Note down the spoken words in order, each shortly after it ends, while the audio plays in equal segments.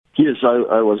Yes,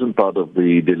 I wasn't part of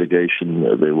the delegation.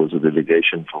 There was a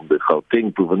delegation from the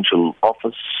Gauteng Provincial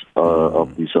Office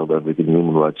of the South African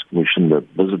Human Rights Commission that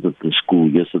visited the school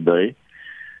yesterday,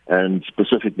 and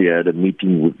specifically had a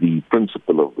meeting with the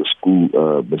principal of the school,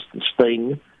 Mr.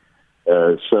 Steyn.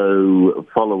 So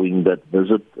following that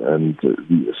visit and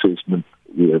the assessment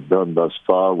we have done thus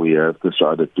far, we have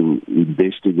decided to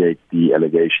investigate the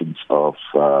allegations of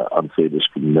unfair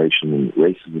discrimination and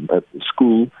racism at the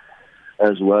school,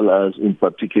 as well as, in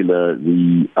particular,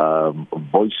 the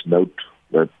voice note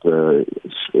that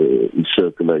is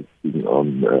circulating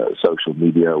on social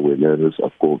media where learners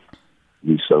are called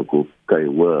the so-called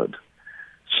K-word.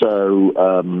 So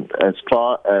as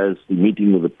far as the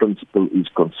meeting with the principal is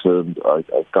concerned, I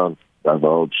can't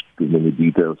divulge too many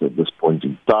details at this point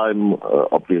in time.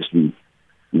 Obviously,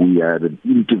 we had an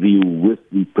interview with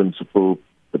the principal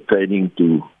pertaining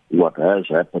to what has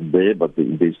happened there, but the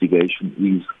investigation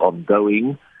is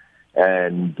ongoing,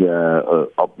 and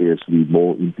obviously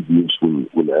more interviews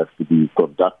will have to be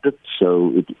conducted.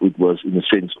 So it was, in a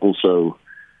sense, also,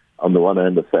 on the one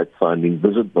hand, a fact-finding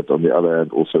visit, but on the other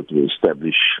hand, also to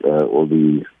establish all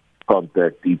the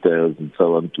contact details and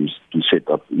so on to set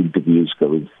up interviews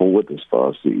going forward as far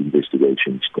as the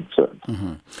investigation is concerned.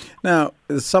 Mm-hmm. Now,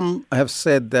 some have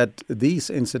said that these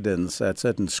incidents at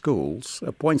certain schools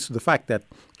points to the fact that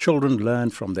children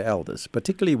learn from their elders,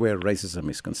 particularly where racism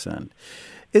is concerned.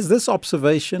 Is this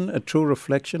observation a true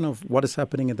reflection of what is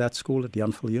happening at that school at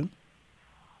Jan Viljoen?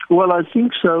 Well, I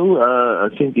think so. I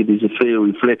think it is a fair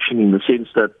reflection in the sense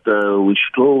that we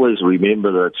should always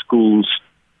remember that schools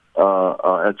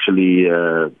are actually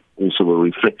also a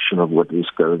reflection of what is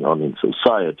going on in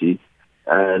society.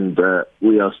 And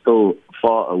we are still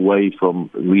far away from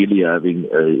really having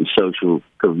a social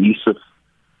cohesive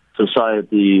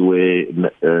society where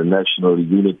national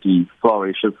unity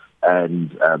flourishes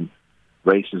and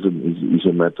racism is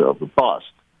a matter of the past.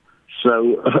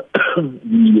 So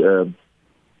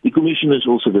the Commission is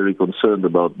also very concerned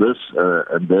about this,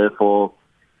 and therefore,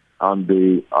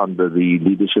 under the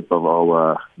leadership of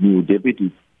our new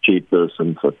Deputy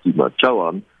Chairperson, Fatima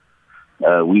Chauhan,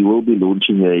 we will be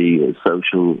launching a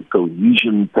social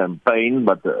cohesion campaign.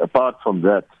 But apart from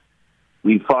that,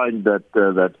 we find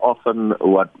that often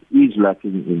what is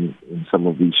lacking in some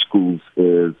of these schools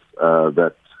is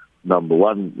that, number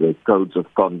one, the codes of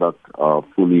conduct are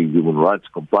fully human rights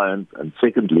compliant, and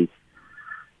secondly,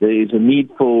 there is a need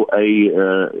for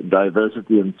a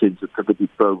diversity and sensitivity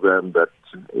program that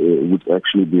would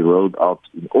actually be rolled out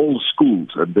in all schools.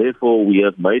 And therefore, we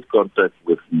have made contact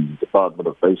with the Department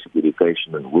of Basic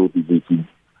Education and will be meeting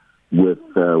with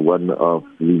one of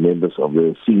the members of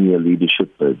the senior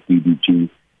leadership at DDG,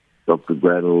 Dr.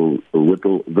 Granul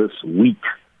Whittle, this week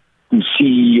to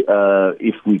see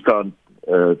if we can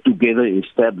together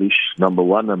establish, number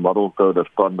one, a model code of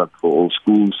conduct for all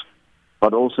schools,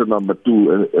 but also, number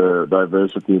two, a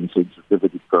diversity and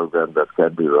sensitivity program that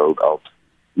can be rolled out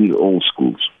in all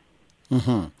schools.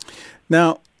 Mm-hmm.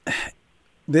 Now,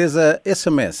 there's a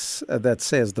SMS that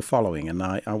says the following, and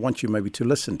I want you maybe to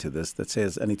listen to this, that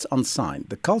says, and it's unsigned: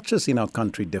 the cultures in our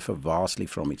country differ vastly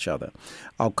from each other.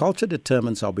 Our culture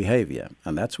determines our behavior,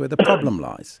 and that's where the problem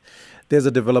lies. There's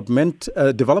a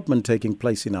development taking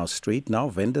place in our street. Now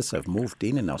vendors have moved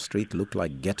in our street, look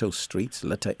like ghetto streets,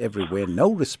 litter everywhere,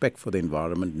 no respect for the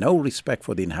environment, no respect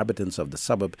for the inhabitants of the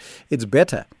suburb. It's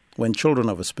better when children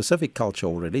of a specific culture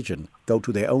or religion go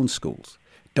to their own schools.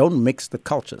 Don't mix the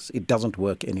cultures. It doesn't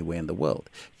work anywhere in the world.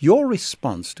 Your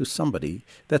response to somebody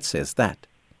that says that?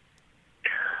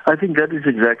 I think that is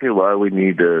exactly why we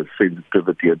need a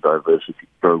sensitivity and diversity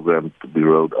program to be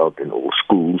rolled out in all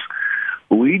schools.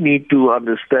 We need to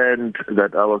understand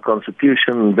that our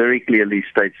Constitution very clearly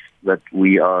states that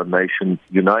we are a nation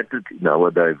united in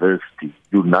our diversity.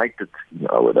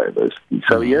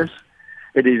 So yes,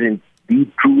 it is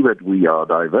indeed true that we are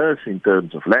diverse in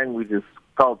terms of languages,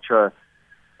 culture,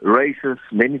 races,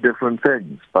 many different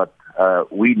things. But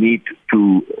we need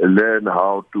to learn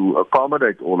how to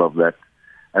accommodate all of that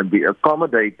and be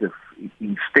accommodative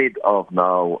instead of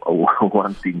now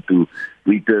wanting to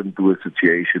return to a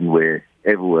situation where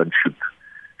everyone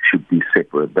should be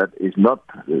separate. That is not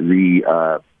the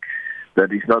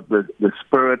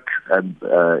spirit and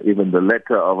even the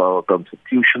letter of our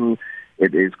Constitution.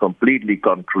 It is completely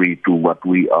contrary to what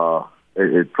we are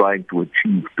trying to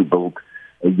achieve, to build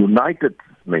a united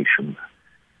nation,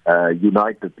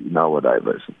 united in our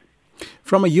diversity.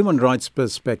 From a human rights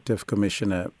perspective,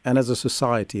 Commissioner, and as a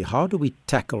society, how do we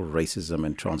tackle racism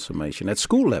and transformation at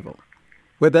school level,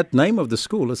 where that name of the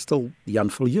school is still Jan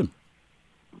Viljoen?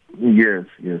 Yes.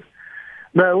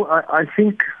 No, I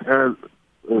think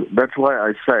that's why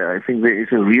I say I think there is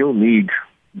a real need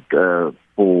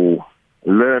for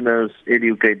learners,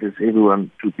 educators,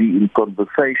 everyone to be in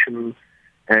conversation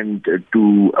and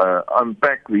to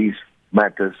unpack these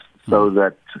matters so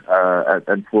that,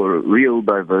 and for a real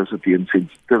diversity and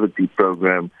sensitivity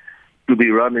program to be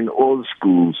run in all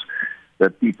schools,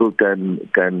 that people can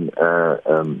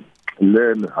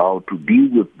learn how to deal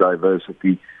with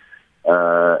diversity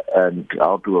and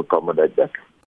how to accommodate that.